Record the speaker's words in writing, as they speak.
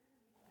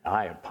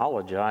I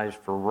apologize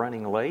for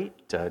running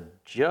late.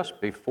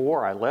 Just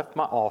before I left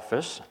my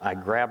office, I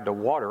grabbed a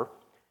water.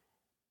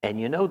 And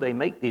you know, they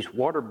make these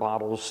water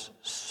bottles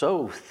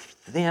so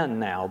thin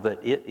now that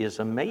it is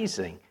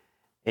amazing.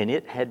 And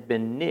it had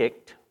been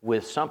nicked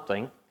with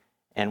something.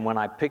 And when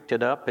I picked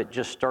it up, it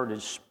just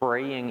started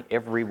spraying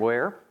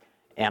everywhere.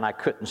 And I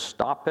couldn't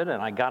stop it.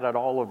 And I got it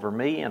all over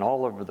me and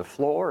all over the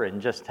floor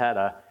and just had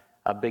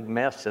a big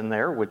mess in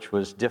there, which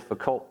was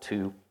difficult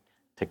to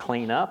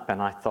clean up.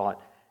 And I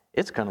thought,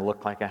 it's going to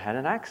look like I had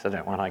an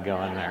accident when I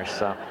go in there.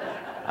 So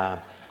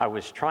I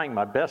was trying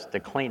my best to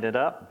clean it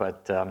up,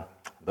 but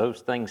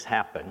those things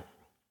happen.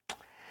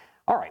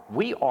 All right,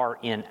 we are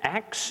in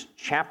Acts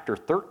chapter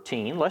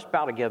 13. Let's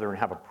bow together and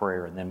have a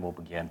prayer, and then we'll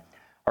begin.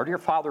 Our dear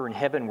Father in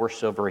heaven, we're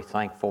so very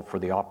thankful for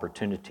the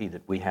opportunity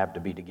that we have to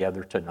be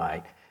together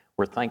tonight.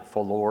 We're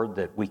thankful, Lord,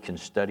 that we can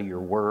study your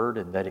word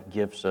and that it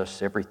gives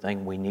us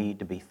everything we need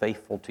to be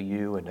faithful to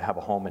you and to have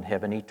a home in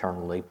heaven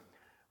eternally.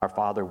 Our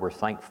Father, we're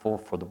thankful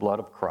for the blood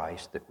of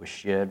Christ that was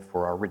shed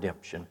for our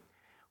redemption.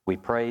 We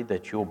pray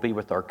that you'll be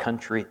with our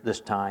country at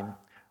this time.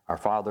 Our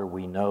Father,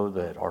 we know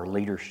that our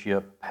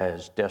leadership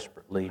has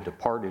desperately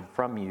departed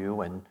from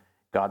you and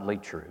godly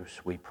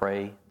truths. We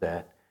pray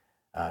that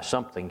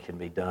something can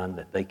be done,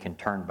 that they can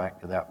turn back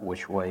to that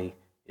which way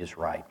is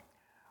right.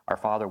 Our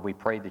Father, we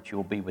pray that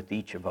you'll be with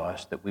each of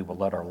us, that we will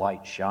let our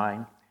light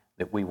shine,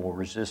 that we will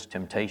resist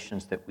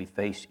temptations that we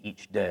face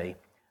each day,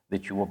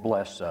 that you will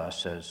bless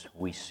us as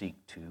we seek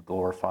to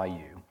glorify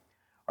you.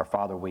 Our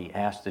Father, we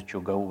ask that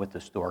you'll go with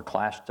us to our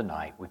class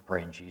tonight. We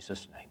pray in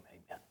Jesus' name,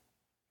 amen.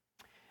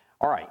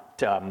 All right,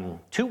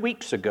 2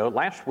 weeks ago,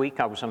 last week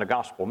I was in a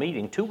gospel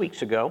meeting. 2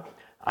 weeks ago,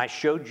 I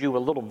showed you a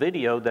little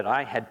video that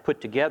I had put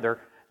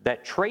together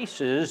that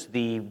traces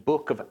the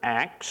book of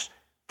Acts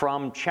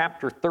from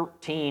chapter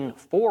 13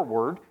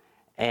 forward.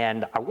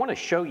 And I want to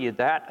show you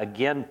that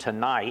again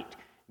tonight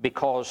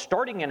because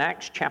starting in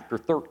Acts chapter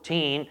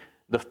 13,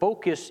 the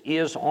focus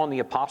is on the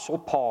Apostle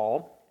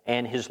Paul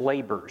and his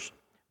labors.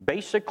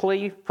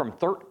 Basically, from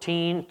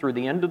 13 through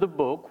the end of the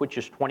book, which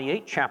is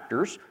 28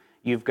 chapters,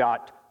 you've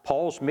got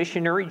Paul's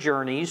missionary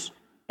journeys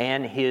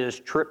and his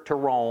trip to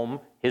Rome,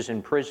 his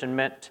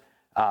imprisonment,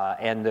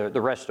 and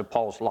the rest of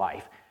Paul's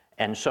life.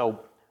 And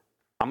so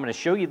I'm going to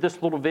show you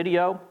this little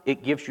video.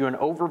 It gives you an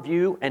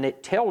overview, and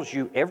it tells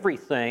you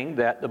everything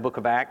that the book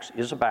of Acts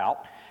is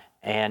about.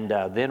 And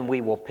then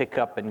we will pick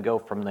up and go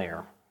from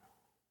there.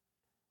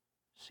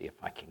 See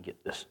if I can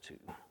get this to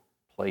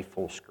play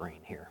full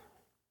screen here.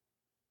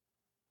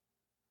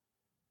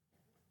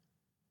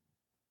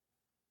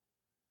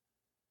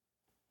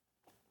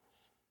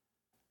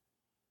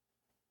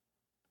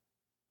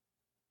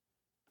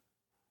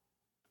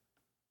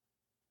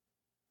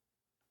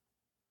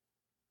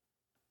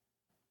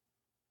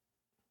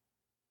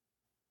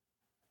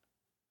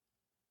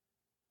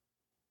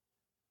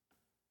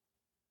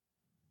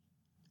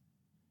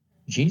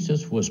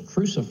 Jesus was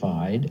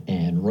crucified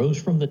and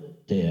rose from the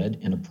dead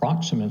in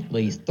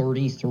approximately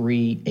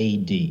 33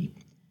 A.D.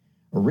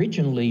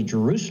 Originally,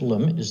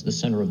 Jerusalem is the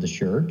center of the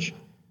church,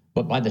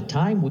 but by the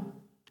time I'm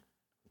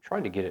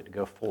trying to get it to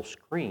go full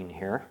screen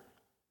here.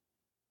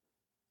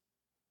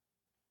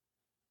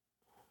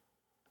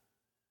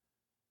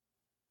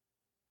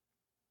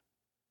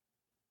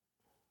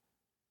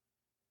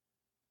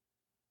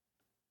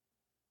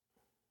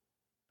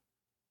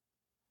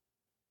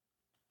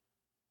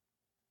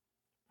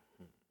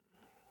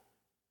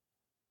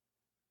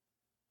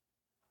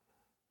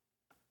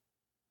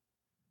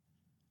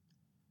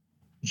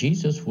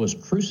 Jesus was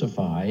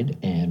crucified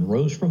and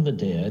rose from the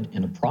dead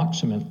in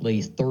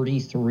approximately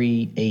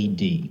 33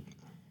 A.D.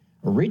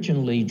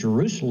 Originally,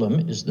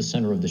 Jerusalem is the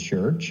center of the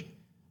church,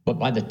 but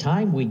by the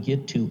time we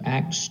get to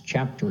Acts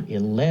chapter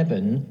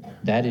 11,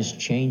 that is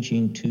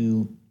changing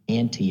to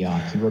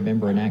Antioch. You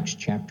remember in Acts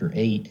chapter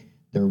 8,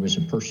 there was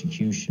a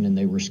persecution and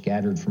they were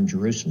scattered from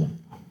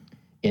Jerusalem.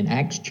 In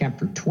Acts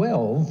chapter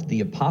 12,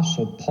 the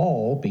Apostle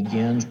Paul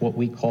begins what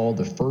we call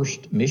the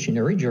first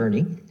missionary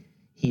journey.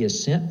 He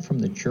is sent from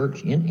the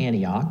church in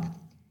Antioch.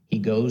 He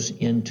goes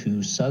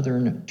into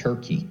southern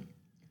Turkey.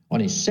 On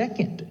his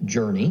second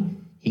journey,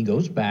 he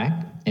goes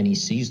back and he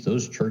sees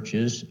those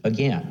churches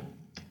again.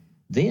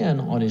 Then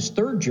on his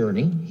third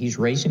journey, he's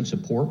raising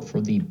support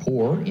for the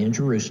poor in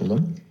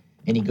Jerusalem,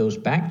 and he goes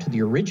back to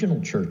the original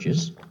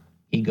churches.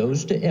 He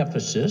goes to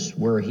Ephesus,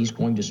 where he's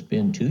going to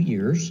spend 2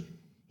 years.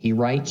 He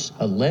writes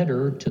a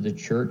letter to the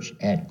church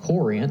at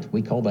Corinth.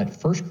 We call that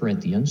 1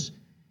 Corinthians.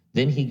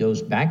 Then he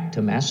goes back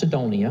to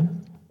Macedonia,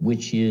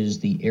 which is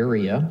the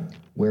area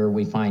where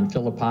we find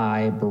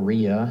Philippi,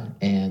 Berea,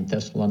 and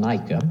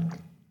Thessalonica.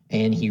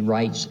 And he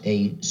writes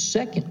a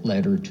second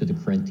letter to the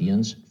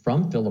Corinthians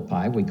from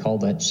Philippi. We call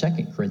that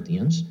 2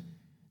 Corinthians.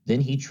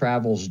 Then he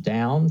travels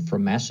down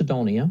from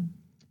Macedonia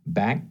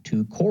back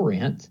to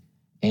Corinth,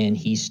 and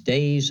he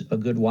stays a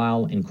good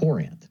while in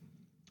Corinth.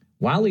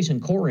 While he's in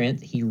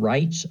Corinth, he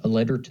writes a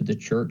letter to the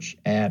church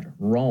at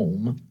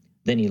Rome.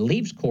 Then he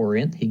leaves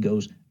Corinth. He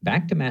goes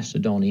back to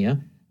Macedonia,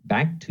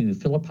 back to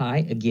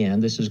Philippi again.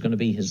 This is going to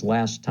be his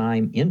last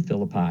time in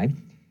Philippi.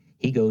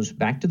 he goes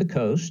back to the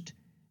coast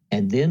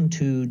and then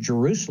to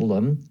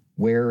Jerusalem,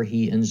 where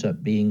he ends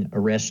up being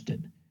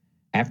arrested.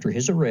 After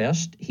his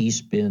arrest, he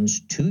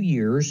spends 2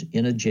 years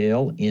in a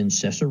jail in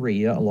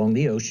Caesarea along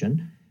the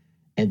ocean.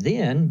 And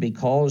then,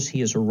 because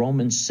he is a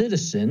Roman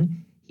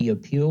citizen, he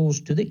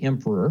appeals to the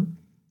emperor.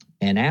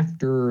 And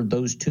after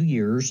those 2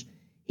 years,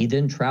 he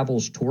then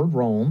travels toward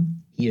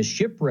Rome. He is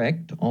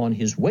shipwrecked on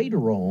his way to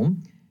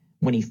Rome.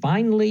 When he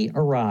finally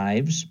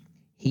arrives,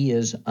 he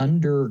is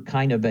under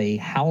kind of a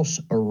house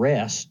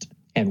arrest.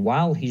 And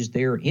while he's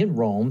there in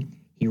Rome,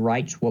 he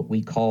writes what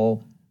we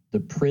call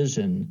the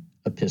prison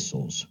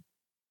epistles.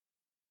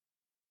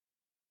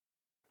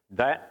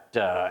 That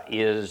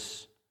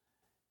is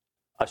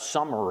a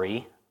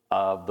summary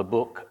of the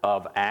book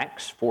of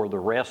Acts for the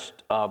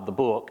rest of the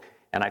book.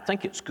 And I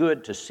think it's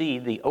good to see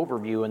the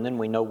overview, and then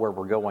we know where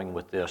we're going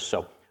with this.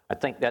 So I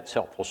think that's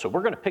helpful. So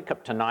we're going to pick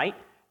up tonight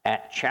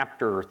at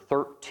chapter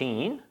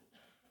 13.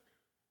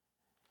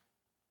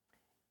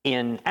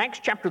 In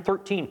Acts chapter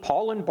 13,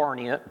 Paul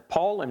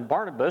and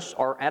Barnabas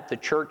are at the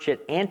church at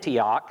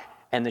Antioch,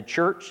 and the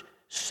church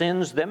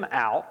sends them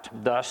out.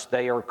 Thus,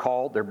 they're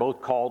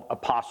both called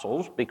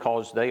apostles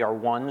because they are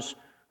ones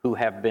who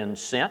have been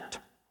sent.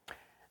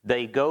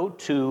 They go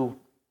to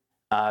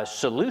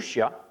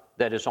Seleucia,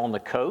 that is on the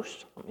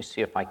coast. Let me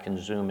see if I can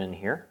zoom in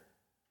here.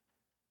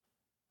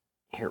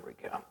 Here we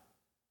go.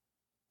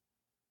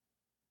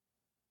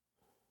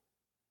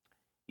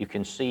 You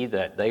can see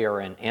that they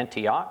are in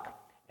Antioch,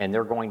 and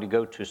they're going to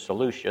go to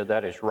Seleucia.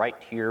 That is right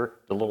here,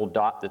 the little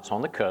dot that's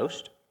on the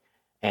coast.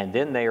 And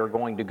then they are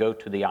going to go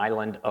to the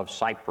island of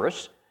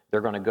Cyprus.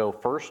 They're going to go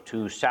first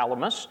to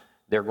Salamis.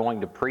 They're going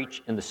to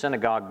preach in the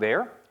synagogue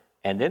there.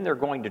 And then they're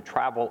going to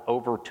travel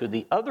over to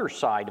the other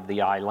side of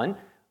the island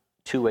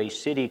to a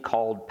city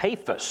called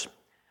Paphos.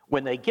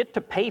 When they get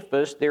to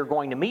Paphos, they're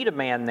going to meet a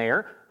man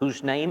there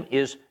whose name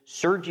is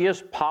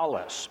Sergius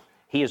Paulus.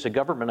 He is a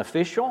government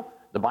official.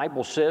 The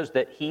Bible says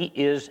that he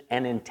is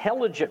an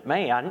intelligent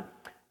man,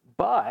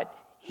 but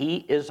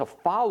he is a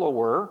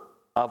follower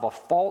of a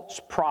false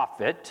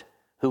prophet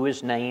who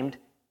is named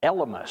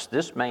Elymas.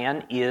 This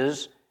man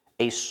is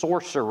a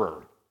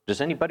sorcerer.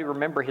 Does anybody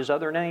remember his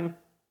other name?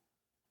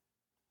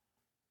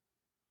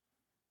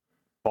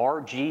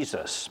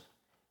 Bar-Jesus.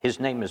 His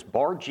name is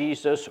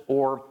Bar-Jesus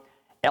or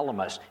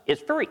Elymas.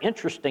 It's very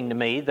interesting to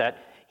me that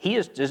he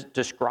is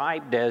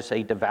described as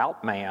a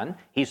devout man.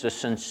 He's a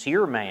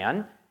sincere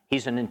man.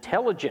 He's an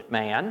intelligent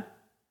man.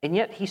 And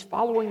yet he's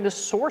following this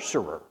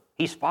sorcerer.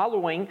 He's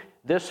following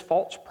this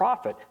false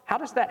prophet. How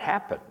does that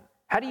happen?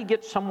 How do you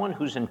get someone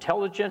who's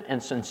intelligent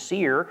and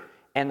sincere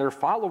and they're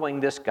following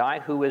this guy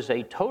who is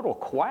a total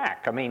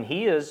quack? I mean,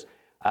 he's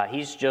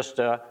just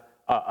a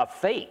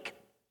fake.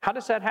 How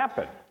does that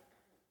happen?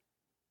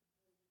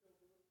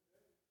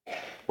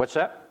 What's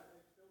that?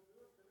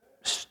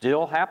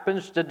 Still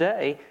happens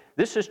today.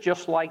 This is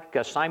just like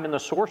Simon the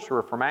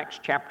sorcerer from Acts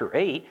chapter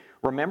 8.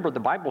 Remember, the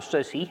Bible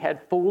says he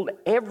had fooled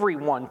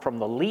everyone from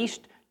the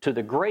least to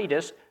the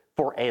greatest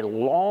for a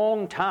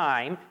long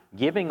time,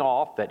 giving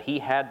off that he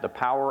had the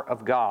power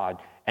of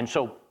God. And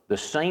so the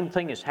same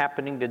thing is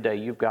happening today.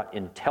 You've got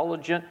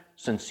intelligent,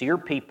 sincere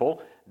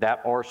people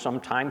that are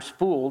sometimes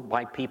fooled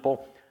by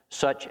people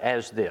such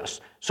as this.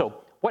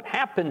 So what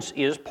happens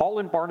is Paul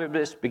and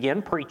Barnabas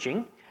begin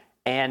preaching,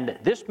 and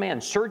this man,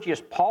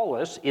 Sergius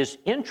Paulus, is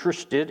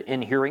interested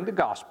in hearing the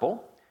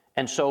gospel.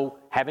 And so,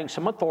 having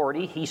some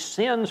authority, he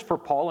sends for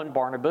Paul and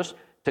Barnabas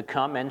to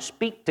come and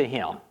speak to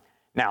him.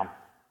 Now,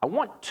 I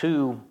want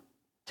to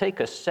take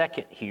a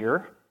second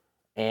here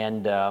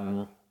and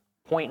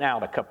point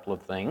out a couple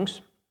of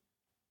things.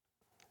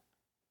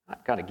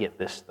 I've got to get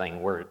this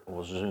thing where it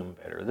will zoom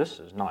better. This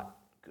is not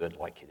good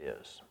like it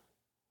is.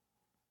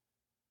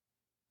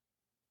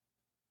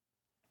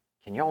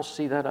 Can y'all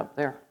see that up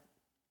there?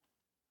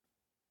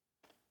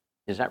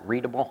 Is that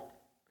readable?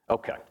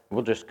 Okay,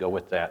 we'll just go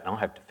with that. I'll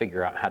have to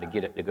figure out how to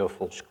get it to go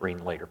full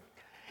screen later.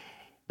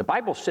 The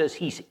Bible says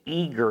he's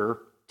eager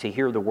to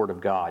hear the word of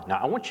God. Now,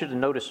 I want you to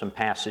notice some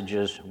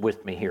passages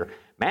with me here.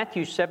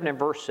 Matthew 7 and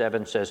verse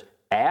 7 says,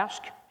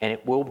 "Ask, and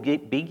it will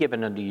be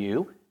given unto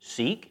you.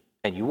 Seek,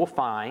 and you will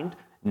find.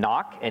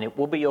 Knock, and it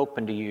will be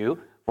opened to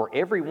you. For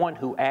everyone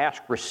who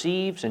asks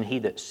receives, and he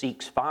that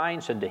seeks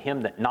finds, and to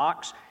him that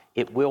knocks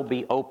it will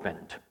be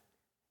opened."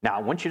 Now,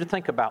 I want you to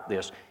think about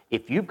this.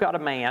 If you've got a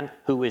man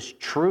who is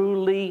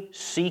truly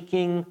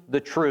seeking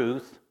the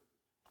truth,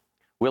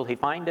 will he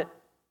find it?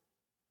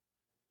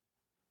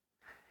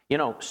 You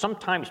know,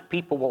 sometimes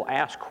people will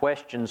ask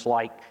questions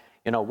like,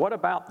 what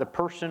about the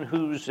person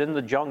who's in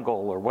the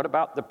jungle? Or what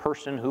about the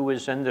person who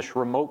is in this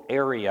remote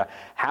area?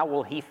 How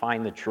will he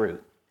find the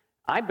truth?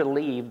 I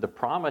believe the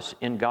promise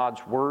in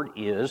God's word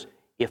is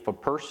if a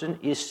person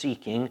is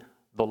seeking,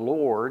 the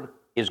Lord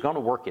is going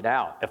to work it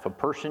out. If a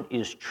person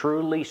is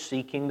truly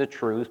seeking the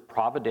truth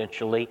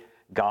providentially,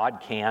 God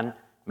can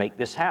make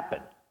this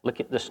happen. Look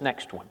at this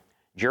next one.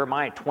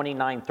 Jeremiah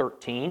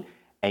 29:13,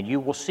 "And you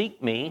will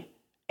seek me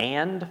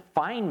and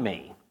find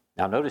me."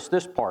 Now notice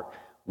this part.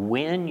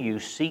 "When you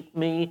seek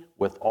me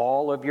with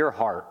all of your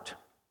heart."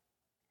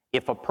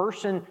 If a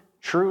person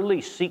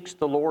truly seeks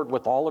the Lord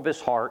with all of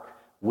his heart,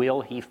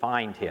 will he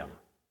find him?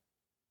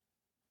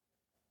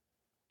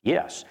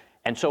 Yes.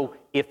 And so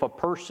if a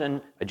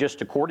person,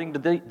 just according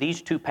to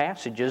these two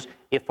passages,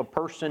 if a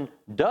person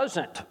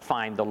doesn't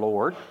find the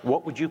Lord,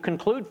 what would you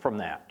conclude from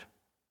that?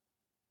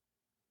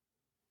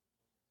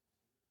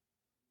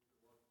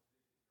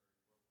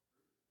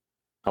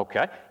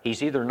 Okay,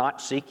 he's either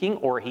not seeking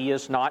or he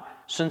is not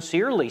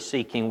sincerely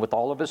seeking with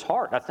all of his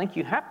heart. I think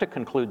you have to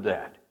conclude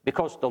that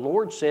because the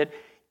Lord said,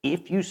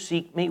 if you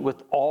seek me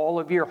with all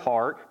of your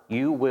heart,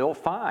 you will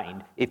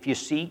find. If you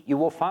seek, you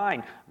will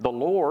find. The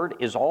Lord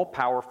is all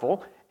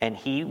powerful and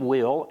he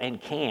will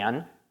and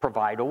can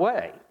provide a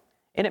way.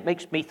 And it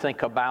makes me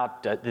think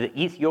about the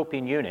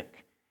Ethiopian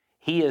eunuch.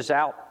 He is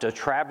out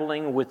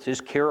traveling with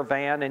his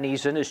caravan and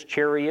he's in his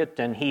chariot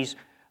and he's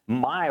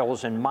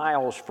miles and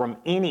miles from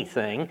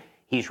anything.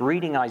 He's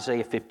reading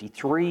Isaiah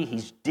 53.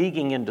 He's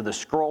digging into the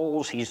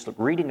scrolls. He's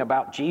reading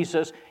about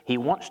Jesus. He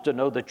wants to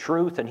know the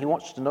truth, and he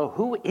wants to know,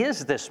 who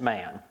is this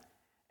man?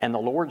 And the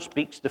Lord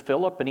speaks to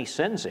Philip, and he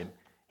sends him.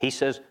 He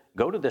says,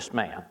 go to this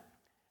man.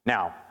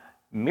 Now,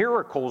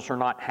 miracles are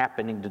not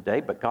happening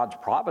today, but God's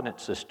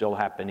providence is still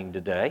happening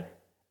today.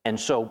 And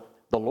so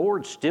the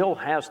Lord still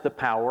has the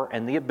power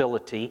and the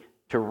ability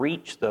to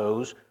reach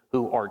those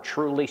who are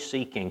truly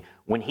seeking.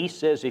 When he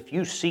says, if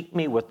you seek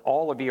me with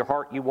all of your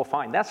heart, you will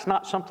find. That's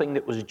not something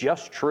that was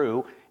just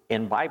true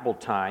in Bible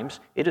times.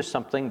 It is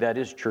something that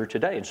is true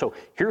today. And so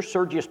here's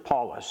Sergius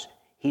Paulus.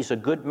 He's a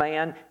good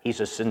man.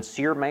 He's a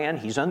sincere man.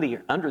 He's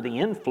under the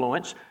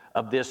influence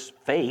of this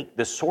fake,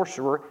 this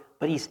sorcerer,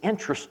 but he's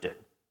interested.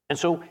 And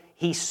so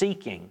he's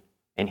seeking.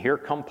 And here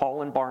come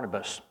Paul and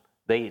Barnabas.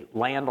 They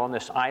land on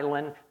this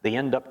island. They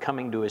end up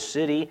coming to a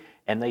city,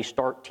 and they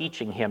start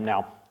teaching him.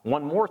 Now,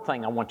 one more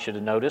thing I want you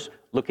to notice,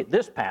 look at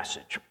this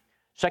passage.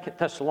 2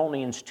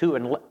 Thessalonians 2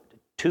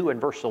 and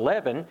verse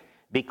 11,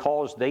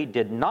 because they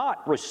did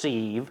not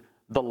receive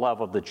the love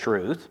of the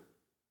truth.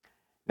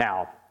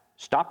 Now,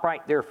 stop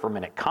right there for a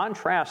minute.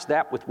 Contrast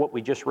that with what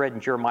we just read in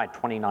Jeremiah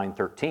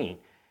 29:13.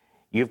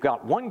 You've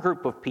got one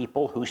group of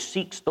people who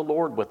seeks the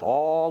Lord with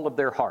all of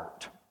their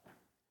heart.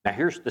 Now,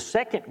 here's the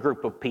second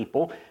group of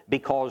people,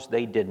 because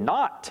they did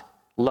not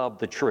love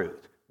the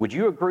truth. Would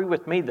you agree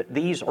with me that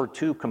these are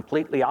two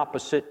completely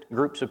opposite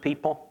groups of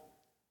people?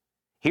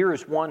 Here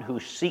is one who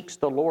seeks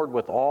the Lord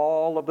with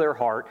all of their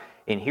heart,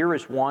 and here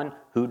is one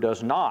who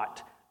does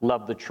not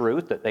love the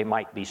truth that they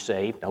might be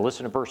saved. Now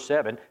listen to verse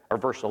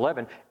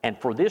 11. And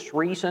for this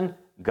reason,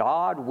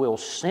 God will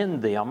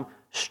send them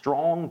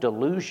strong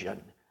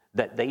delusion,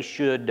 that they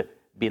should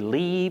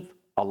believe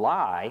a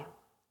lie,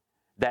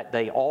 that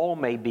they all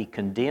may be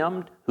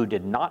condemned who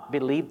did not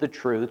believe the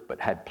truth, but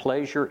had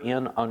pleasure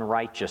in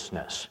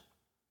unrighteousness.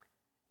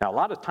 Now, a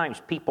lot of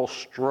times people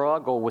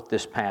struggle with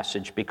this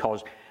passage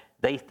because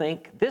they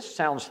think this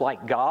sounds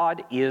like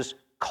God is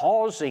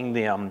causing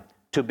them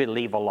to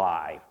believe a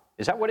lie.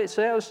 Is that what it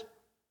says?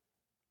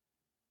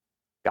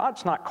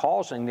 God's not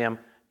causing them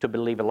to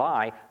believe a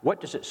lie.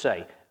 What does it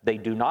say? They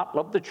do not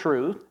love the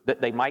truth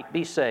that they might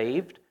be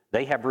saved.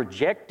 They have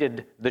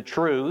rejected the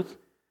truth,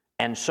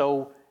 and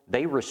so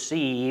they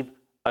receive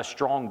a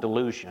strong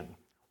delusion.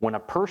 When a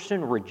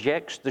person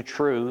rejects the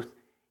truth,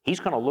 he's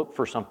going to look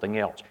for something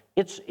else.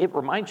 It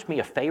reminds me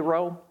of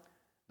Pharaoh.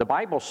 The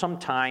Bible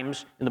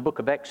sometimes in the book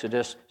of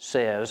Exodus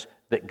says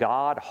that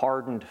God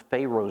hardened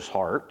Pharaoh's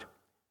heart,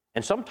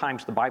 and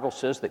sometimes the Bible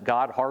says that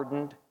God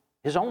hardened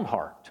his own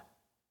heart.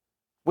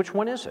 Which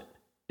one is it?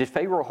 Did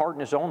Pharaoh harden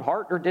his own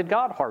heart, or did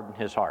God harden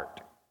his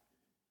heart?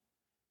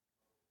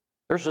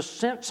 There's a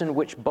sense in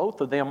which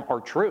both of them are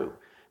true,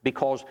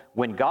 because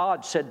when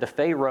God said to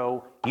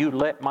Pharaoh, "You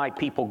let my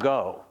people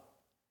go,"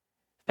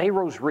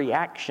 Pharaoh's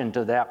reaction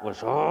to that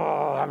was,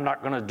 "Oh, I'm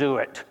not going to do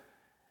it."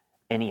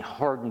 And he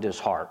hardened his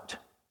heart.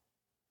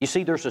 You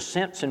see, there's a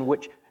sense in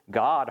which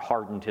God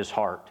hardened his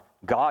heart.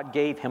 God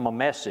gave him a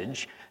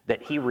message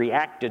that he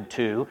reacted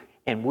to,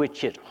 in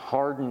which it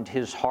hardened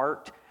his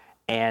heart,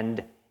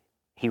 and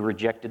he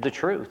rejected the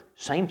truth.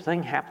 Same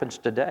thing happens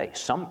today.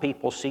 Some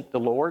people seek the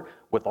Lord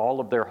with all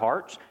of their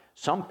hearts.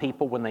 Some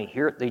people, when they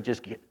hear it, they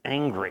just get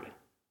angry.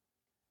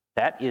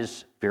 That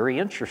is very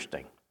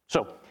interesting.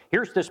 So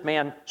here's this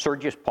man,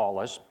 Sergius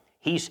Paulus.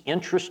 He's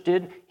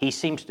interested. He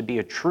seems to be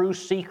a true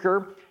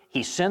seeker.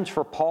 He sends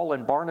for Paul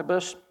and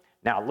Barnabas.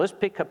 Now, let's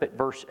pick up at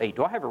verse 8.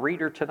 Do I have a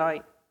reader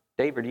tonight?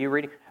 David, are you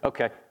reading?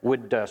 Okay.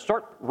 Would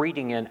start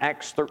reading in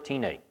Acts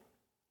 13:8.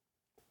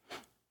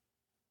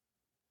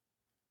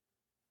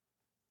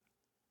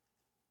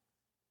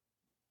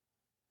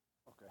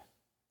 Okay.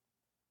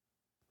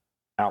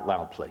 Out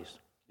loud, please.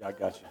 Yeah, I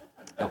got you.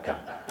 Okay.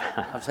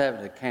 I was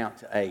having to count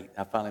to 8.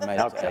 I finally made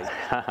it to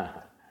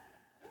 8.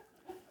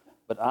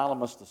 But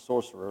Elymas the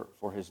sorcerer,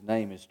 for his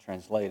name is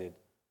translated,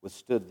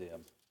 withstood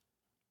them,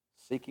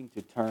 seeking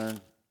to turn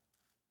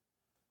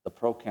the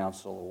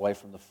proconsul away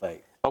from the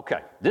faith.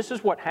 Okay, this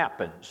is what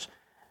happens.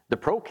 The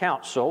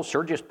proconsul,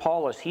 Sergius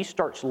Paulus, he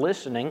starts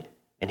listening,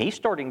 and he's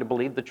starting to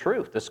believe the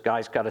truth. This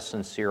guy's got a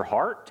sincere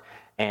heart,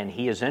 and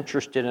he is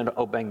interested in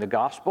obeying the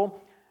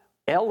gospel.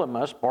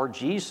 Elymas, Bar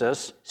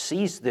Jesus,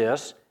 sees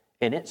this,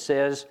 and it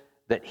says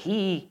that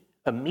he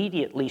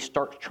immediately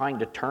starts trying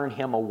to turn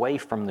him away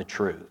from the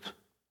truth.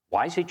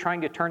 Why is he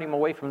trying to turn him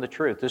away from the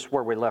truth? This is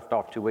where we left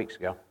off 2 weeks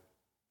ago.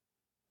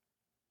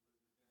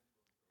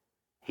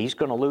 He's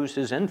going to lose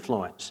his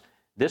influence.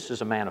 This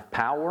is a man of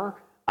power.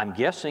 I'm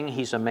guessing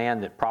he's a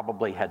man that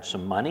probably had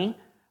some money.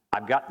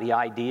 I've got the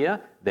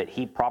idea that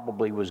he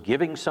probably was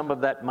giving some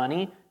of that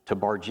money to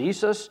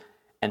Bar-Jesus,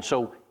 and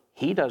so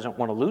he doesn't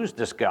want to lose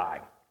this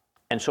guy.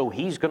 And so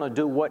he's going to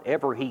do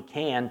whatever he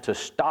can to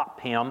stop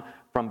him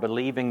from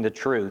believing the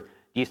truth.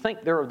 Do you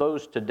think there are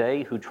those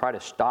today who try to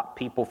stop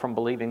people from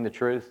believing the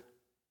truth?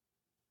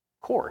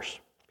 Of course,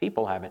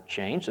 people haven't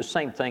changed. The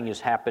same thing is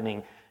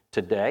happening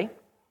today.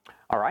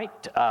 All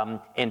right.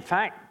 In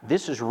fact,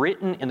 this is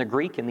written in the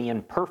Greek in the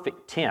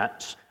imperfect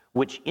tense,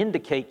 which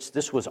indicates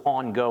this was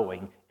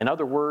ongoing. In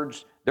other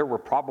words, there were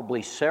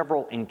probably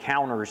several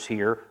encounters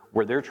here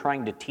where they're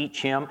trying to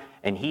teach him,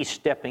 and he's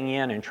stepping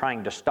in and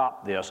trying to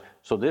stop this.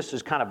 So this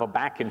is kind of a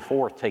back and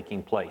forth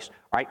taking place.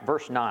 All right,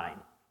 verse 9.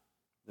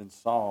 Then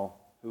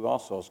Saul, who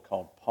also is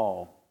called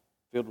Paul,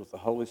 filled with the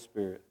Holy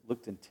Spirit,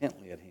 looked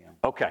intently at him.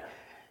 Okay.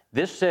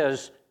 This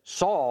says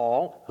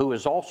Saul, who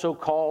is also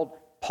called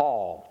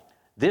Paul.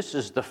 This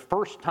is the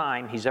first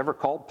time he's ever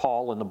called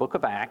Paul in the book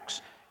of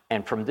Acts,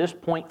 and from this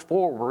point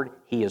forward,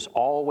 he is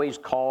always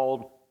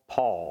called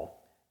Paul.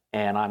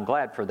 And I'm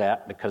glad for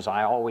that because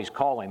I always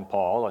call him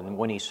Paul, and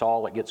when he's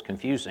Saul, it gets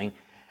confusing.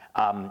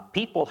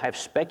 People have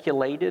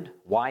speculated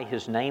why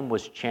his name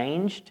was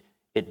changed.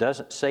 It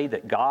doesn't say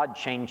that God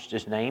changed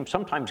his name.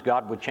 Sometimes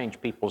God would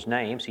change people's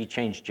names. He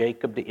changed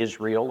Jacob to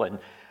Israel,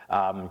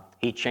 and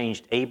he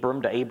changed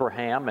Abram to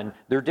Abraham, and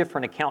there are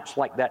different accounts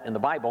like that in the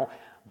Bible,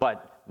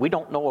 but we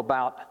don't know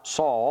about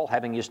Saul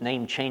having his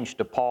name changed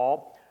to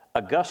Paul.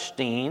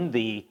 Augustine,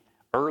 the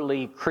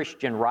early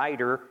Christian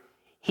writer,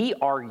 he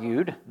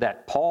argued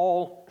that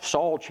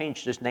Saul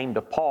changed his name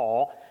to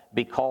Paul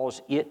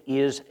because it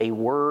is a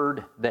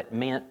word that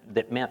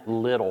meant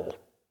little,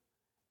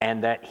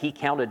 and that he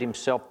counted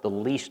himself the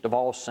least of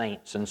all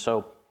saints. And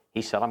so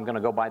he said, I'm going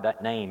to go by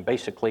that name,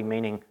 basically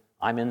meaning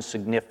I'm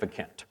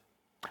insignificant.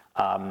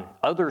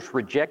 Others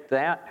reject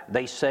that.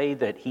 They say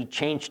that he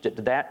changed it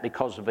to that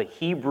because of a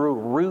Hebrew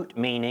root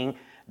meaning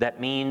that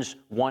means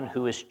one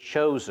who is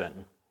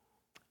chosen.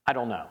 I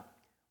don't know.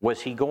 Was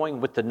he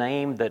going with the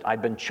name that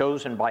I've been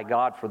chosen by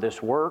God for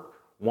this work,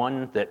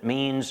 one that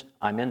means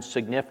I'm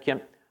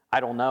insignificant? I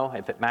don't know.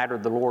 If it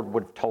mattered, the Lord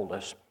would have told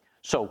us.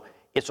 So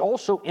it's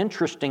also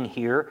interesting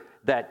here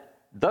that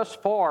thus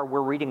far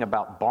we're reading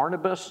about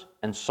Barnabas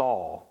and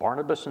Saul.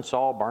 Barnabas and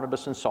Saul,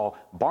 Barnabas and Saul.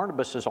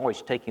 Barnabas is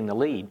always taking the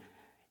lead.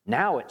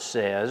 Now it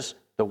says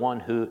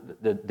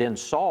then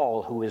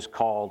Saul, who is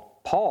called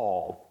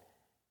Paul,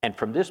 and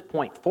from this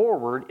point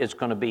forward, it's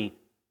going to be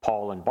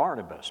Paul and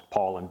Barnabas,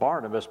 Paul and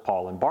Barnabas,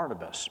 Paul and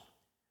Barnabas.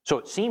 So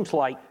it seems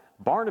like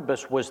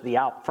Barnabas was the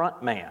out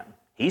front man.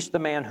 He's the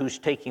man who's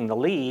taking the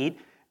lead,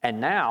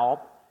 and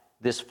now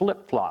this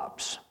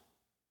flip-flops.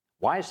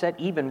 Why is that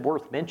even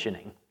worth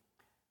mentioning?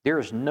 There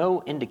is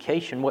no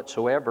indication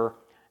whatsoever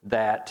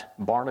that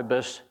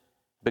Barnabas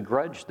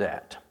begrudged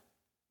that.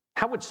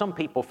 How would some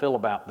people feel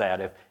about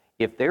that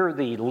if they're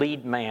the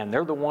lead man,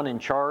 they're the one in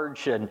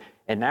charge, and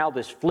now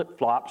this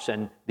flip-flops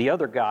and the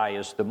other guy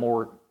is the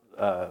more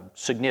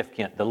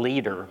significant, the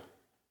leader?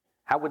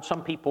 How would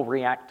some people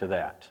react to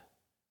that?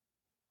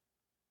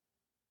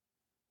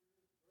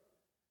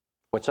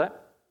 What's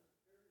that?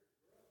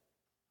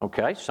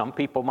 Okay, some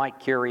people might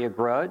carry a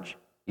grudge.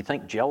 You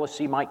think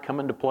jealousy might come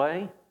into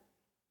play?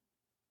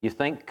 You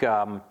think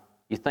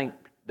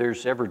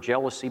there's ever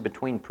jealousy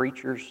between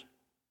preachers?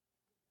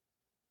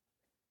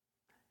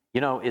 You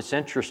know, it's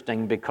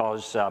interesting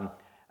because I'm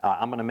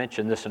going to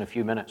mention this in a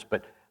few minutes,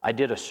 but I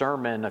did a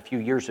sermon a few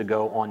years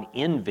ago on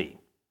envy,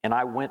 and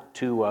I went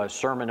to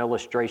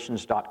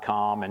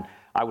sermonillustrations.com, and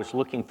I was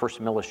looking for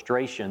some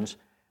illustrations.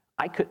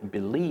 I couldn't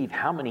believe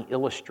how many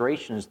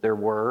illustrations there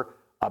were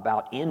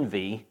about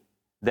envy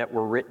that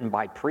were written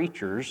by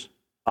preachers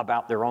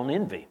about their own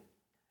envy.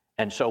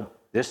 And so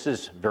this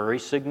is very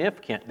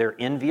significant. They're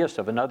envious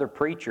of another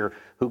preacher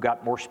who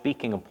got more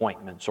speaking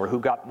appointments, or who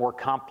got more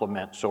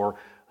compliments, or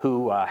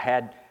who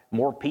had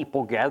more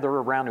people gather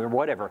around him, or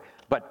whatever.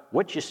 But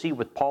what you see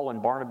with Paul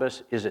and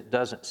Barnabas is it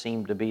doesn't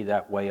seem to be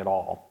that way at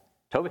all.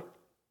 Toby?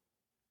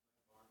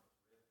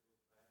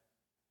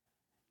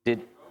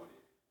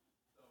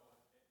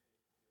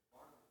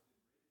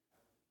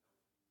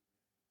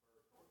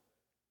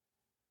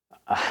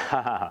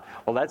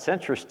 Well, that's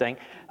interesting.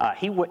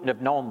 He wouldn't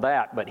have known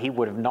that, but he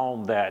would have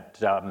known that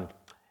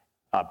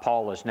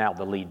Paul is now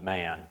the lead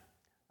man.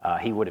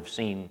 He would have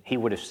seen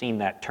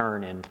that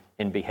turn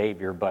in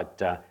behavior.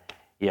 But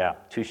yeah,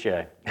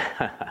 touche.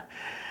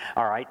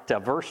 All right,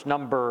 verse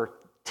number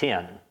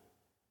 10.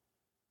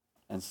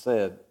 And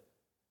said,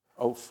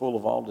 O full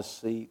of all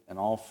deceit and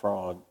all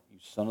fraud, you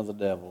son of the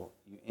devil,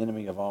 you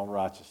enemy of all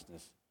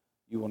righteousness,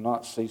 you will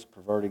not cease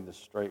perverting the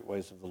straight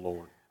ways of the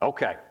Lord.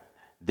 Okay.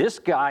 This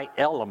guy,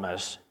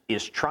 Elymas,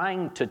 is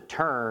trying to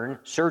turn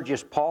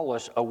Sergius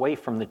Paulus away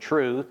from the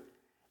truth,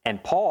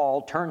 and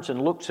Paul turns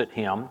and looks at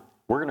him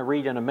We're going to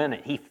read in a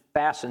minute. He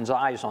fastens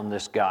eyes on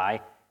this guy,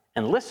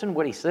 and listen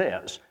what he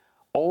says.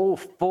 Oh,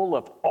 full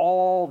of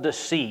all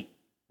deceit,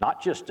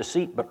 not just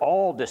deceit, but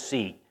all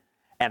deceit,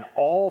 and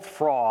all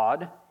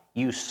fraud,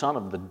 you son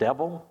of the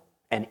devil,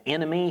 an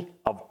enemy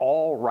of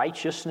all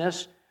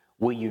righteousness,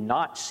 will you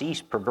not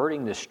cease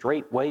perverting the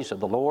straight ways of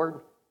the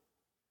Lord?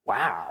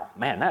 Wow,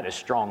 man, that is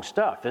strong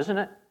stuff, isn't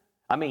it?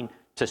 I mean,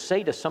 to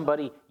say to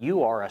somebody,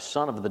 you are a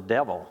son of the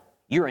devil,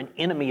 you're an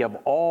enemy of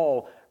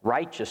all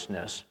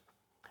righteousness.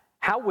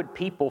 How would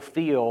people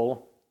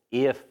feel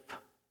if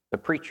the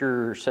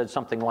preacher said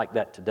something like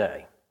that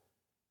today?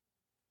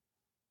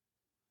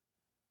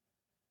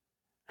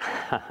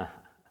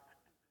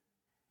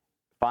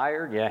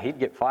 Fired? Yeah, he'd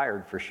get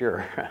fired for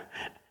sure.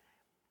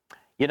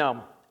 You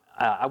know,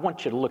 I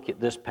want you to look at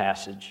this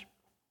passage.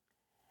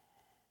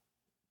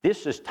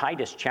 This is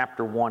Titus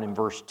chapter 1 and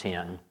verse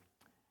 10.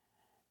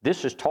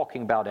 This is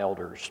talking about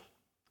elders.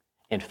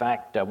 In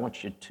fact, I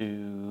want you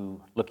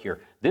to look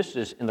here. This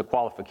is in the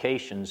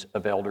qualifications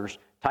of elders.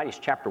 Titus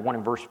chapter 1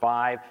 and verse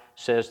 5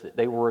 says that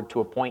they were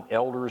to appoint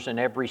elders in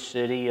every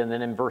city. And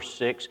then in verse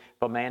 6, if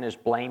a man is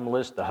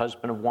blameless, the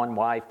husband of one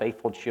wife,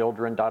 faithful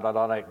children,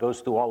 It goes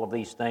through all of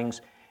these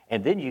things.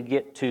 And then you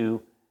get to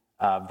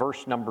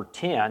verse number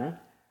 10.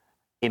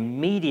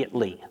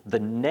 Immediately, the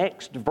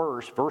next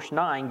verse, verse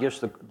 9, gives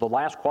the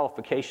last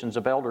qualifications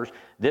of elders.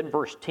 Then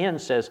verse 10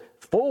 says,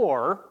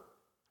 for,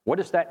 what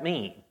does that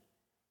mean?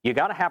 You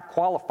got to have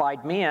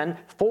qualified men.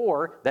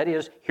 For, that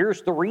is,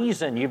 here's the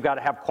reason you've got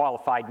to have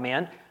qualified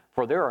men.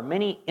 For there are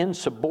many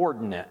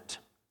insubordinate,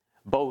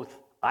 both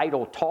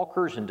idle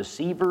talkers and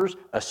deceivers,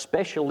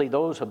 especially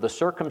those of the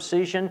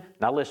circumcision.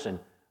 Now listen,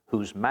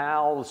 whose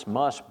mouths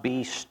must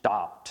be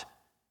stopped.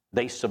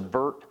 They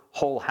subvert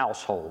whole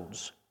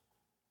households.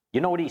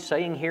 You know what he's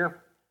saying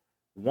here?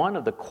 One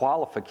of the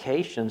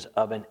qualifications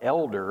of an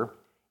elder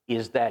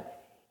is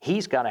that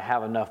he's got to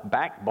have enough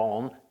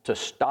backbone to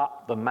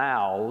stop the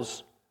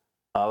mouths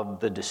of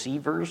the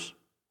deceivers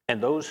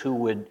and those who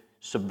would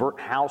subvert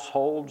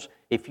households.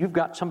 If you've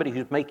got somebody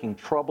who's making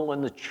trouble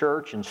in the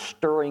church and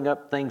stirring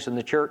up things in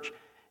the church,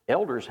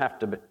 elders have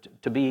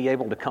to be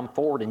able to come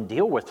forward and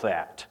deal with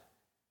that.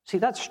 See,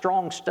 that's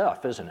strong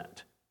stuff, isn't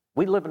it?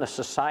 We live in a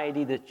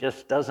society that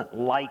just doesn't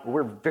like,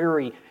 we're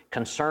very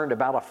concerned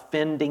about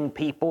offending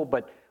people,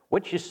 but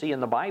what you see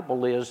in the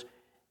Bible is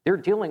they're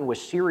dealing with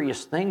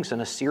serious things in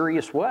a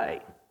serious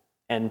way.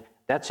 And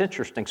that's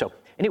interesting. So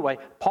anyway,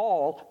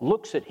 Paul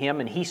looks at him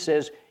and he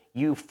says,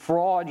 you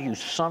fraud, you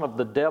son of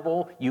the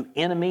devil, you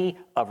enemy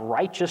of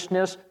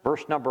righteousness.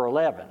 Verse number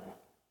 11.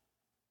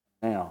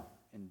 Now,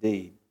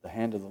 indeed, the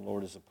hand of the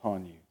Lord is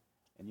upon you,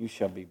 and you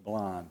shall be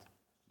blind,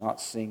 not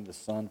seeing the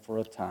sun for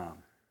a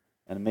time.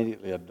 And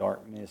immediately a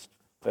dark mist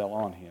fell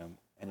on him,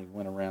 and he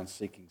went around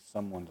seeking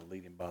someone to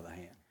lead him by the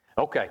hand.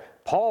 Okay,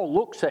 Paul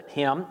looks at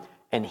him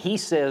and he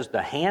says,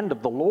 the hand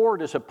of the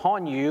Lord is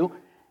upon you,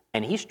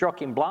 and he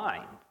struck him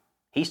blind.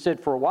 He said,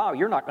 for a while,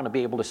 you're not going to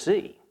be able to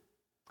see.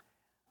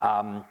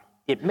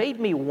 It made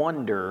me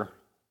wonder,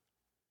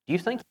 do you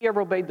think he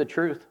ever obeyed the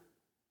truth?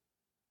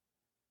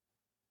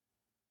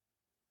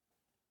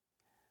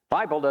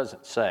 Bible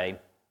doesn't say.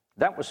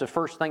 That was the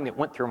first thing that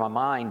went through my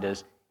mind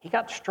is, he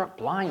got struck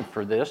blind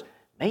for this.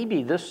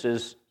 Maybe this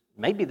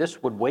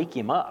would wake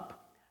him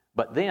up.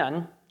 But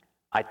then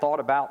I thought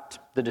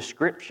about the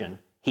description.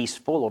 He's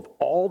full of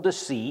all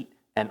deceit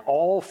and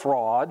all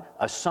fraud,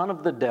 a son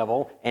of the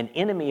devil, an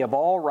enemy of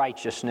all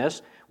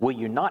righteousness. Will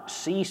you not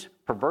cease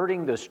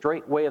perverting the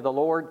straight way of the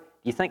Lord? Do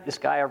you think this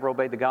guy ever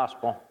obeyed the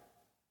gospel?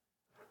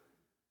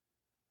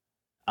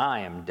 I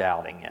am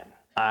doubting it.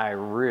 I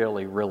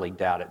really, really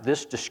doubt it.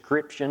 This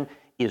description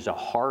is a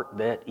heart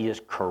that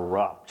is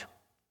corrupt.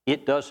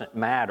 It doesn't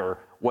matter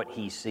what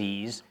he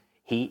sees.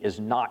 He is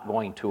not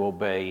going to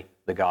obey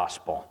the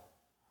gospel.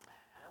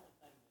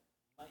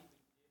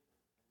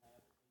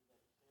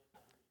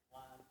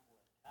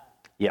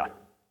 Yeah.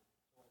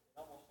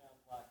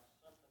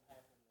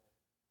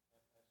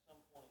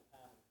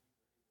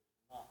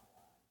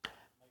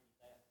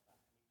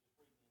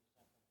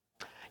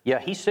 Yeah,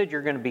 he said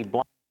you're going to be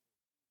blind.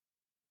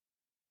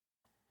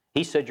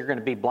 He said you're going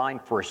to be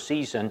blind for a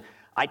season.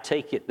 I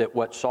take it that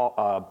what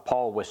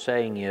Paul was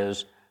saying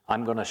is,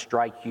 I'm going to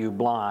strike you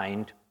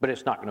blind, but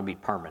it's not going to be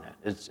permanent.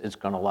 It's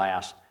going to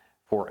last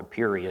for a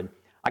period.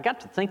 I got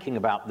to thinking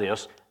about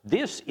this.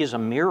 This is a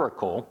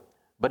miracle,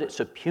 but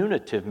it's a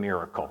punitive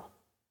miracle.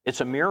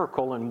 It's a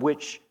miracle in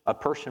which a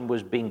person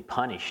was being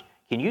punished.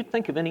 Can you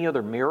think of any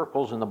other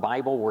miracles in the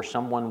Bible where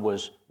someone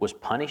was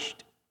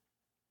punished?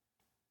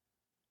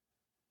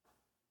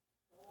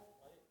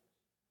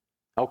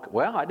 Okay,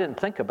 well, I didn't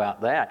think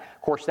about that.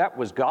 Of course, that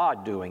was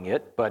God doing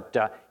it, but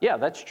yeah,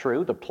 that's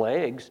true. The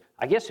plagues,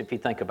 I guess if you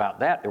think about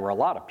that, there were a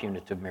lot of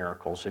punitive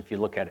miracles if you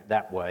look at it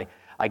that way.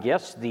 I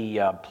guess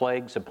the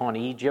plagues upon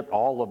Egypt,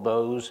 all of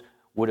those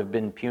would have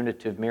been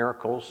punitive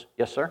miracles.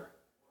 Yes, sir?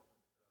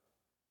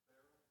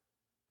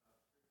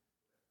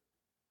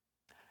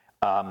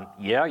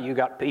 Yeah, you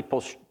got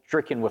people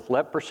stricken with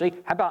leprosy.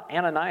 How about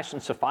Ananias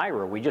and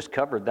Sapphira? We just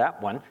covered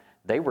that one.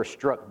 They were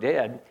struck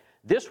dead.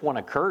 This one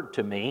occurred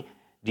to me.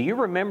 Do you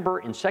remember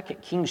in 2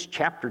 Kings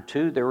chapter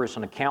 2, there was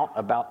an account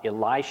about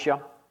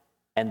Elisha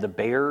and the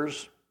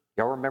bears?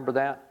 Y'all remember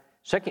that?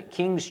 2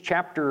 Kings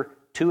chapter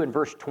 2 and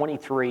verse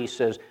 23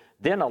 says,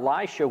 Then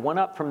Elisha went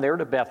up from there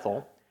to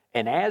Bethel,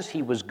 and as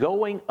he was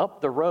going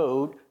up the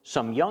road,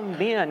 some young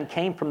men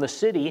came from the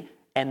city,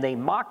 and they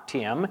mocked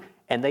him,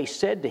 and they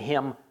said to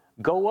him,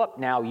 Go up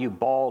now, you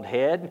bald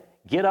head.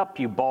 Get up,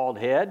 you bald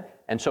head.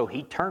 And so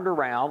he turned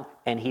around,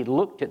 and he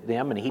looked at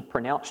them, and he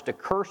pronounced a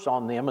curse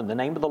on them in the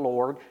name of the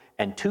Lord,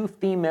 and 2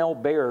 female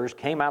bears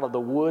came out of the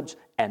woods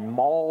and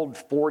mauled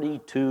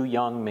 42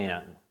 young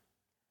men.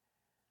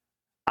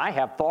 I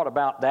have thought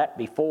about that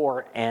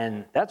before,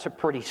 and that's a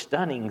pretty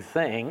stunning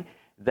thing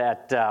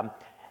that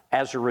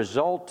as a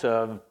result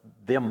of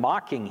them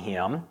mocking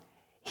him,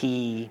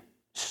 he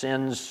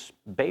sends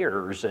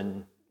bears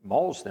and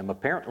mauls them,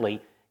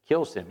 apparently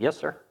kills them. Yes,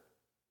 sir?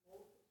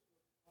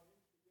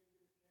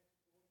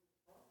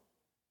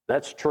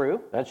 That's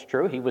true. That's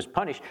true. He was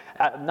punished.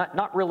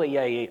 Not really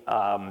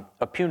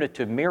a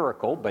punitive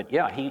miracle, but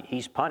yeah,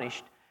 he's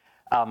punished.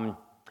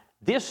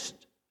 This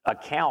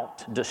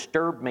account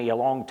disturbed me a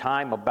long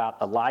time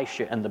about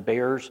Elisha and the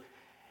bears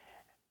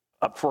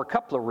for a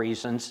couple of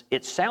reasons.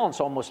 It sounds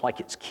almost like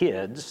it's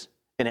kids,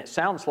 and it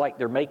sounds like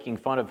they're making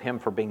fun of him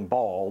for being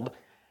bald,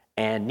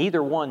 and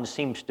neither one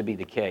seems to be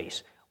the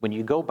case. When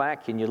you go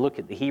back and you look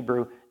at the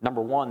Hebrew,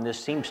 number one, this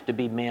seems to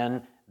be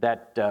men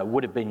that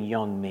would have been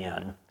young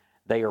men.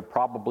 They are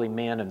probably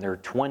men in their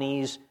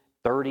 20s,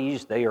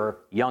 30s. They are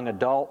young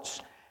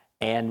adults.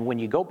 And when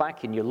you go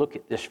back and you look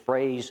at this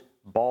phrase,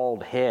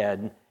 bald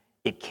head,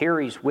 it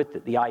carries with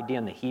it the idea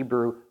in the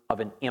Hebrew of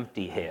an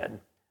empty head.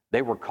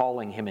 They were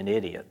calling him an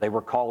idiot. They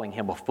were calling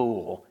him a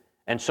fool.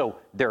 And so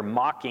they're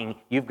mocking.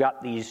 You've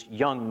got these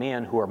young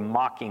men who are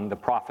mocking the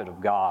prophet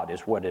of God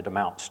is what it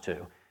amounts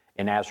to.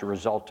 And as a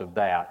result of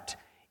that,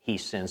 he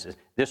sends it.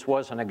 This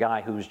wasn't a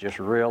guy who was just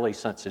really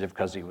sensitive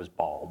because he was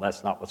bald.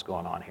 That's not what's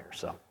going on here.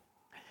 So,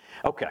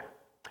 okay.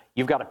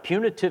 You've got a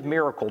punitive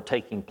miracle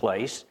taking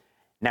place.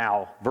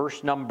 Now,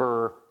 verse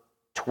number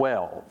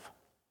 12.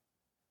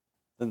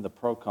 Then the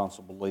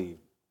proconsul believed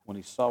when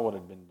he saw what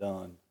had been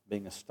done,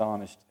 being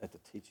astonished at the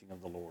teaching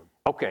of the Lord.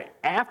 Okay,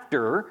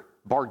 after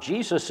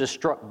Bar-Jesus is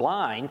struck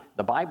blind,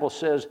 the Bible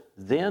says,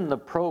 then the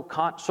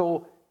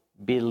proconsul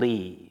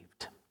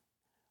believed.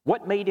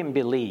 What made him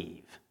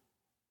believe?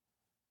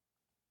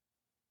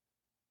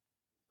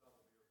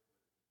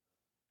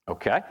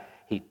 Okay,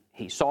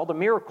 he saw the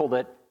miracle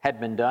that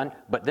had been done,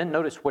 but then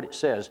notice what it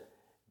says,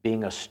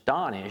 being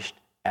astonished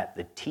at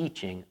the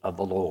teaching of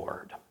the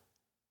Lord.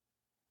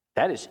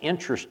 That is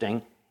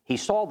interesting. He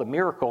saw the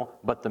miracle,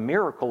 but the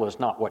miracle is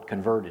not what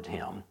converted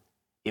him.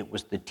 It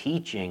was the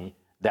teaching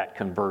that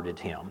converted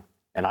him.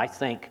 And I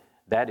think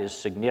that is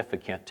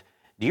significant.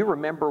 Do you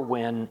remember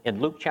when in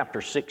Luke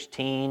chapter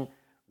 16,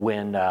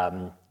 when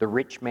the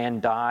rich man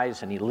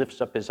dies and he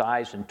lifts up his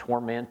eyes in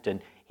torment and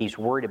he's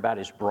worried about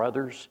his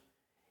brothers?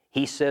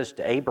 He says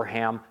to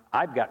Abraham,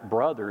 I've got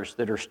brothers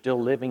that are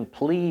still living.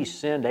 Please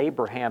send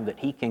Abraham that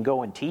he can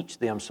go and teach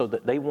them so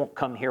that they won't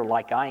come here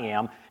like I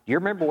am. Do you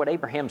remember what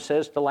Abraham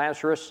says to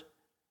Lazarus?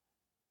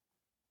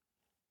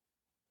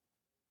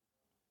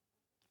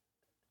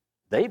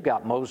 They've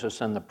got Moses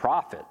and the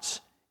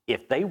prophets.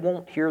 If they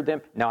won't hear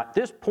them. Now, at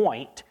this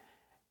point,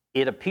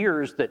 it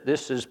appears that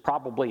this is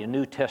probably a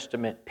New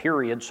Testament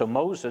period. So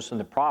Moses and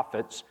the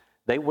prophets,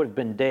 they would have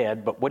been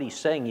dead. But what he's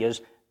saying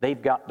is,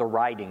 they've got the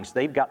writings.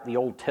 They've got the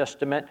Old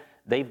Testament.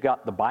 They've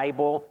got the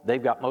Bible.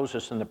 They've got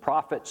Moses and the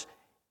prophets.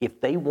 If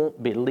they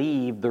won't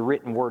believe the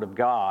written word of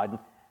God,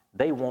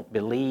 they won't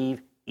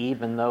believe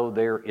even though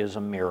there is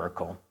a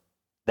miracle.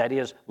 That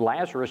is,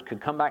 Lazarus could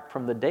come back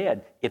from the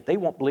dead. If they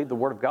won't believe the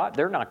word of God,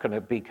 they're not going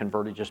to be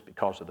converted just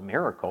because of the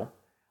miracle.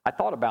 I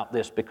thought about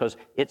this because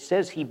it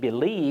says he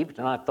believed,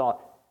 and I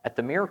thought, at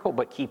the miracle,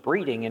 but keep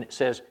reading, and it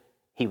says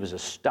he was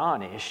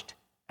astonished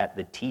at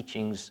the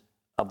teachings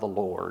of the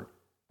Lord.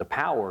 The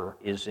power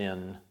is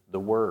in the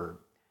Word.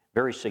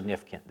 Very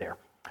significant there.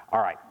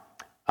 All right.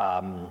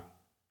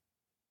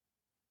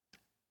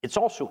 It's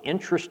also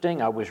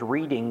interesting, I was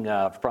reading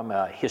from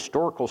a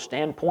historical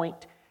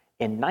standpoint.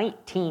 In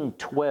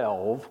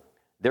 1912,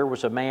 there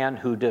was a man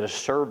who did a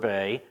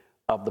survey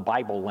of the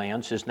Bible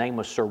lands. His name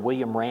was Sir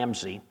William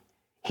Ramsay.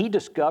 He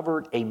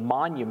discovered a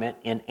monument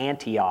in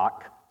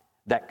Antioch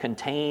that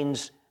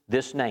contains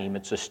this name.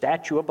 It's a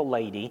statue of a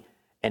lady,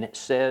 and it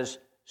says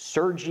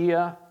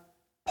Sergia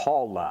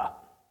Paula.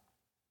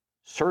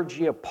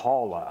 Sergia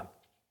Paula.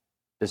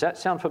 Does that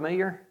sound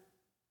familiar?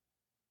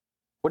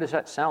 What does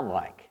that sound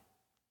like?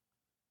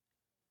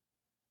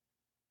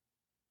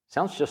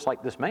 Sounds just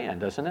like this man,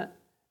 doesn't it?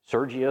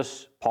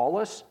 Sergius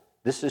Paulus.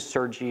 This is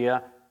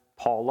Sergia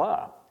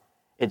Paula.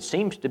 It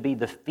seems to be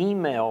the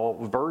female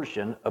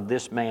version of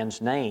this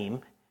man's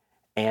name,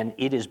 and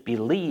it is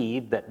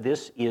believed that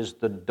this is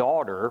the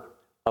daughter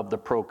of the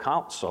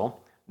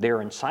proconsul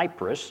there in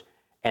Cyprus.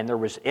 And there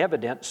was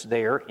evidence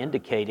there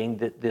indicating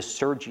that this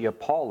Sergia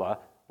Paula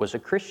was a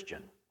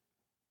Christian.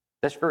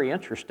 That's very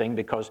interesting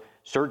because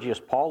Sergius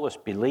Paulus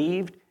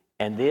believed,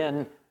 and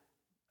then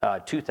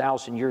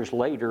 2,000 years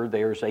later,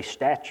 there's a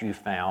statue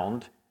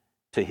found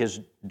to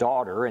his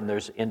daughter, and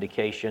there's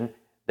indication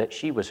that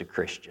she was a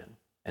Christian.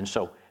 And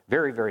so,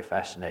 very, very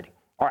fascinating.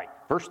 All right,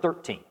 verse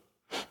 13.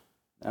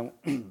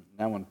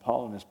 Now when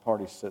Paul and his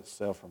party set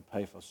sail from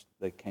Paphos,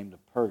 they came to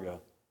Perga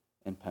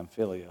in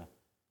Pamphylia,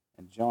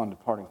 and John,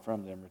 departing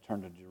from them,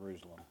 returned to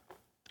Jerusalem.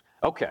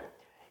 Okay.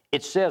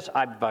 It says,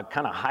 I've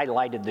kind of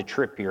highlighted the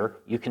trip here.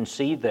 You can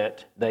see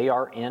that they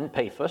are in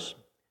Paphos,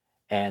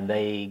 and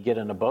they get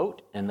in a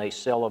boat, and they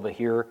sail over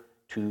here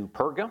to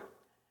Perga,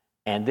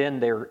 and then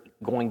they're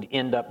going to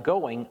end up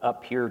going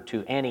up here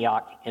to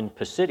Antioch in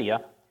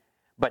Pisidia.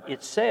 But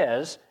it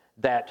says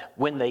that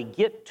when they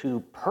get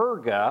to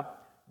Perga,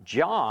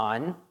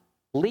 John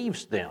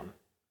leaves them,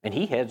 and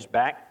he heads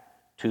back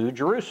to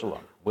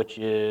Jerusalem, which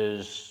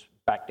is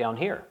back down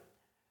here.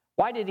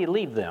 Why did he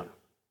leave them?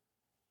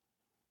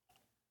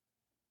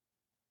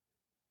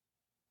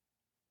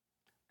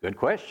 Good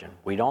question.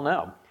 We don't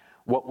know.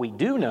 What we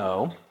do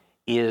know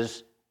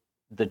is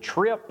the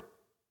trip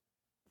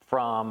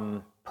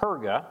from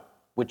Perga,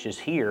 which is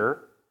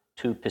here,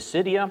 to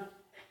Pisidia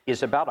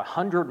is about a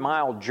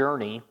 100-mile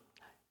journey,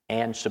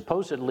 and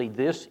supposedly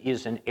this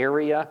is an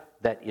area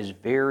that is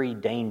very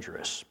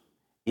dangerous.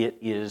 It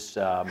is,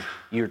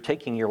 you're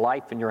taking your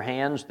life in your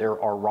hands.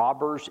 There are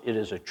robbers. It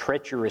is a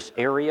treacherous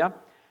area,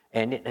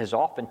 and it has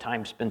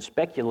oftentimes been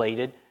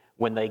speculated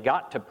when they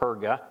got to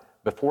Perga,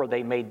 before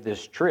they made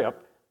this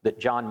trip, that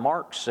John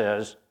Mark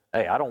says,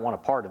 hey, I don't want a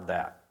part of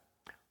that.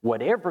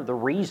 Whatever the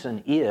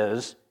reason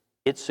is,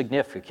 it's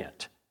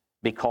significant,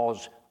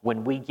 because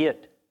when we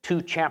get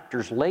 2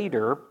 chapters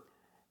later,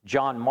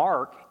 John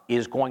Mark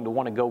is going to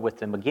want to go with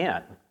them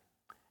again.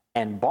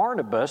 And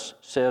Barnabas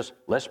says,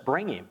 let's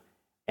bring him.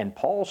 And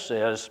Paul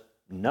says,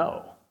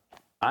 no,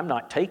 I'm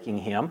not taking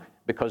him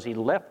because he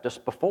left us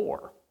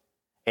before.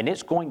 And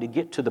it's going to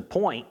get to the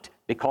point,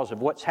 because of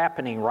what's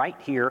happening right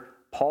here,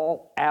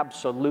 Paul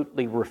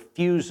absolutely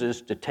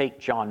refuses to take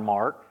John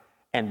Mark,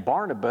 and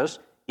Barnabas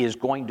is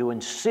going to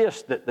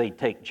insist that they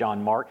take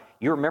John Mark.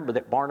 You remember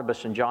that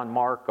Barnabas and John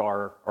Mark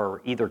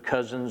are either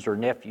cousins or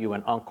nephew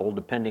and uncle,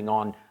 depending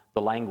on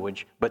the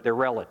language, but they're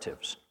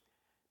relatives.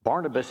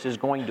 Barnabas is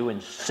going to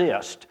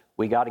insist,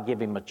 we got to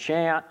give him a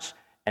chance,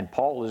 and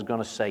Paul is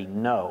going to say,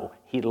 no,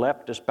 he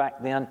left us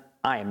back then,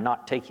 I am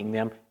not taking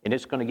them. And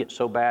it's going to get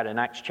so bad in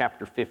Acts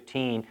chapter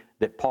 15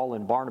 that Paul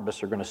and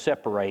Barnabas are going to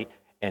separate,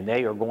 and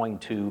they are going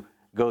to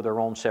go their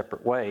own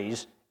separate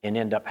ways and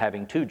end up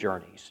having 2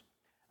 journeys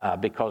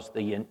because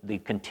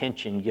the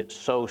contention gets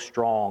so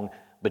strong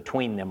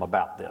between them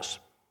about this.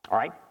 All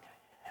right?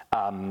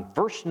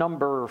 Verse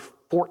number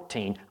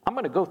 14. I'm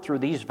going to go through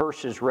these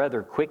verses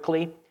rather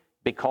quickly,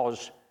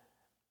 because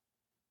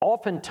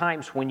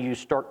oftentimes when you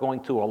start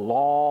going through a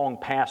long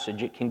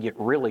passage, it can get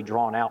really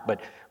drawn out.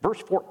 But verse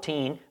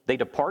 14, they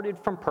departed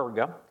from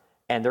Perga,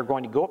 and they're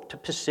going to go up to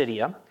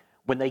Pisidia.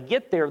 When they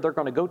get there, they're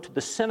going to go to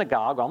the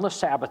synagogue on the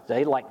Sabbath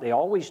day like they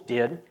always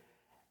did.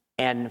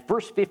 And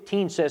verse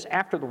 15 says,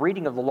 after the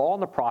reading of the law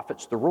and the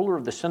prophets, the ruler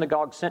of the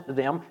synagogue sent to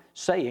them,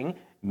 saying,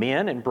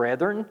 men and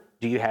brethren,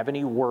 do you have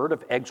any word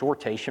of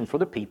exhortation for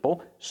the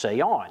people? Say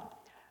on.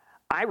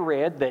 I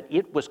read that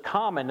it was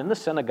common in the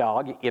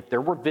synagogue, if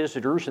there were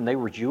visitors and they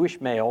were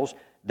Jewish males,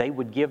 they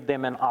would give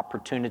them an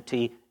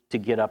opportunity to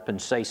get up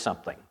and say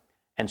something.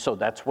 And so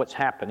that's what's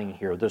happening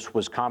here. This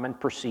was common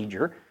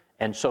procedure.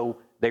 And so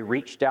they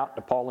reached out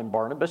to Paul and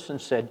Barnabas and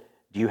said,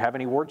 do you have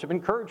any words of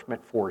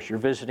encouragement for us? You're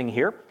visiting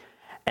here.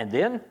 And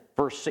then,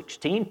 verse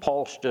 16,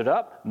 Paul stood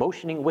up,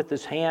 motioning with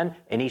his hand,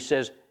 and he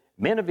says,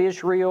 men of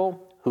Israel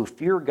who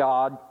fear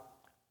God,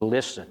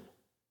 listen.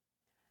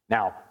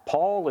 Now,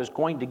 Paul is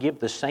going to give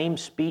the same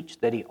speech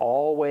that he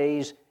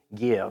always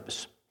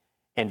gives.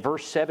 In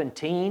verse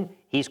 17,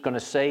 he's going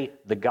to say,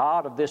 the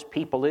God of this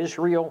people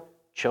Israel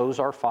chose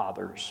our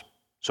fathers.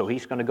 So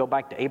he's going to go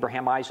back to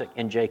Abraham, Isaac,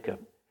 and Jacob.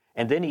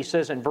 And then he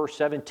says in verse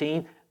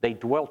 17, they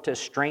dwelt as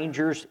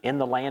strangers in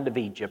the land of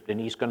Egypt. And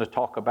he's going to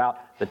talk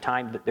about the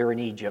time that they're in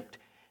Egypt.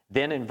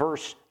 Then in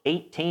verse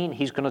 18,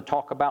 he's going to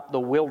talk about the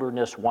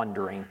wilderness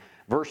wandering.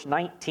 Verse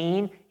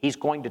 19, he's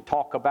going to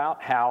talk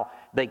about how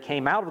they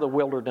came out of the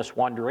wilderness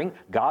wandering.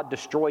 God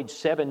destroyed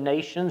 7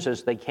 nations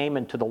as they came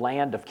into the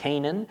land of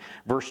Canaan.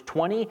 Verse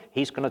 20,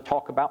 he's going to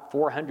talk about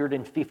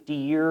 450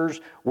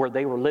 years where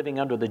they were living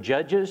under the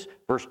judges.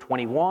 Verse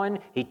 21,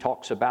 he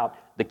talks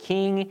about the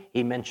king.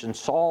 He mentions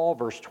Saul.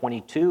 Verse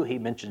 22, he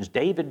mentions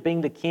David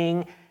being the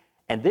king.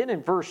 And then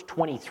in verse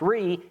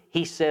 23,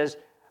 he says,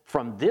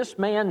 from this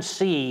man's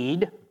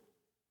seed,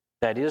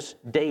 that is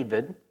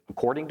David,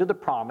 according to the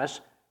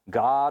promise,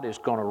 God is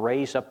going to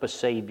raise up a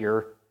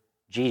Savior,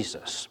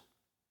 Jesus.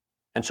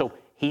 And so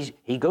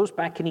he goes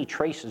back and he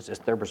traces this.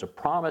 There was a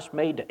promise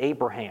made to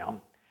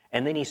Abraham.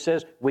 And then he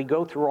says, we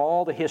go through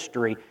all the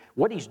history.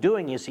 What he's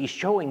doing is he's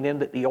showing them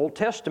that the Old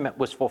Testament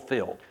was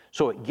fulfilled.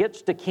 So it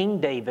gets to King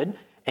David,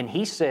 and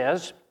he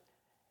says,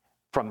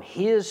 from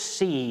his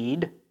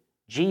seed,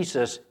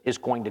 Jesus is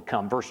going to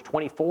come. Verse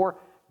 24,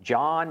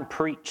 John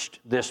preached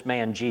this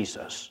man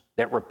Jesus,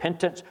 that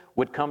repentance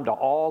would come to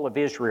all of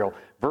Israel.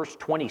 Verse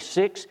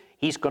 26,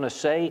 He's going to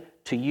say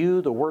to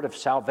you, the word of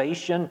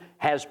salvation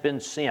has been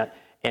sent.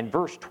 In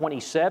verse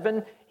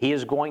 27, he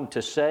is going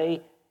to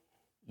say,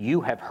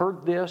 you have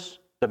heard this.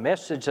 The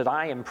message that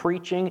I am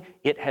preaching,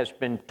 it has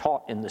been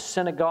taught in the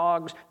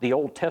synagogues. The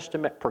Old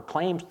Testament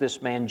proclaims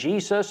this man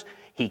Jesus.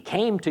 He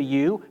came to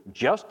you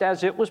just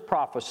as it was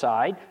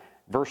prophesied.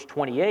 Verse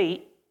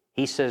 28,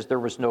 he says there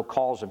was no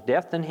cause of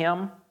death in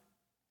him,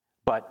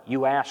 but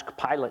you asked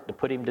Pilate to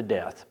put him to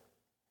death,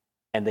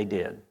 and they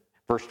did.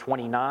 Verse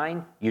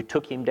 29, you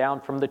took him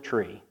down from the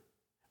tree.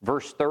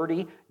 Verse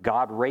 30,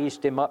 God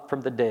raised him up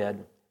from the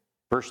dead.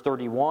 Verse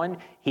 31,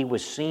 he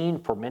was seen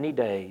for many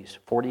days,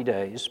 40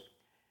 days.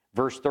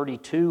 Verse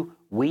 32,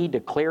 we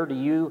declare to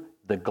you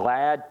the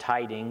glad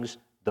tidings,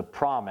 the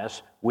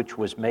promise which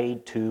was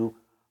made to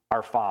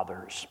our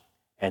fathers.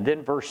 And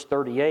then verse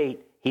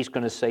 38, he's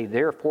going to say,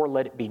 therefore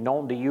let it be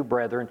known to you,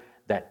 brethren,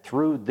 that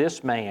through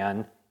this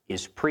man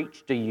is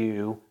preached to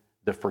you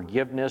the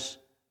forgiveness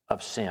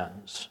of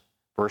sins.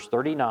 Verse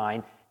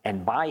 39,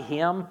 and by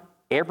him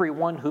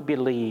everyone who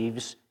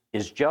believes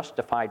is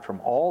justified from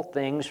all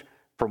things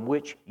from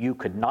which you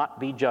could not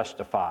be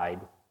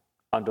justified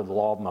under the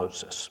law of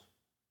Moses.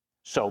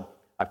 So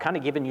I've kind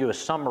of given you a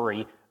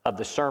summary of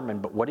the sermon,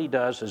 but what he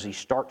does is he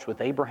starts with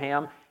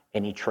Abraham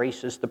and he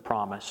traces the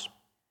promise.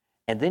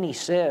 And then he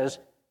says,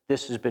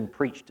 this has been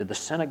preached to the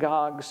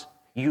synagogues.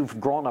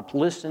 You've grown up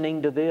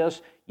listening to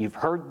this. You've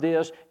heard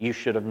this. You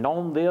should have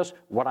known this.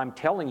 What I'm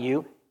telling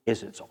you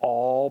is it's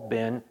all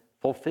been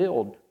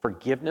fulfilled.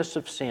 Forgiveness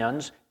of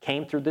sins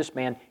came through this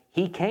man.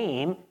 He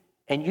came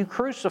and you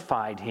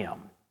crucified him.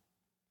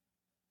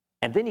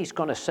 And then he's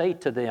going to say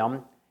to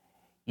them,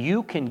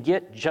 you can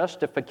get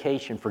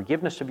justification,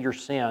 forgiveness of your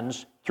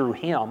sins through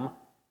him,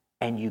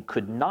 and you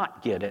could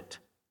not get it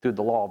through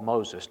the law of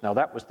Moses. Now,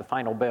 that was the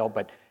final bell,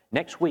 but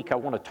next week I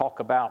want to talk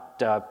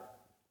about,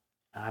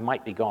 I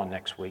might be gone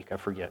next week, I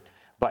forget.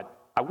 But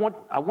I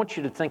want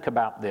you to think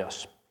about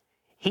this.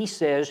 He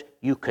says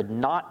you could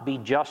not be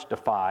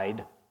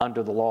justified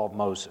under the law of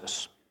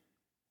Moses.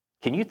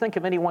 Can you think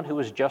of anyone who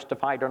was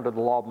justified under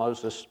the law of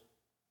Moses?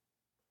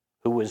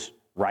 Who was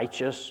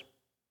righteous?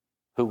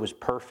 Who was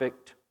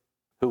perfect?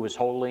 Who was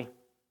holy?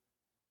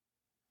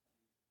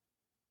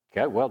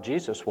 Okay, well,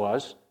 Jesus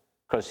was,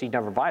 because he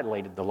never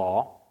violated the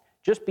law.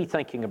 Just be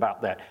thinking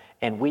about that.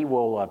 And we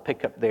will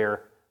pick up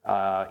there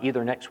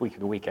either next week or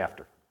the week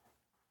after.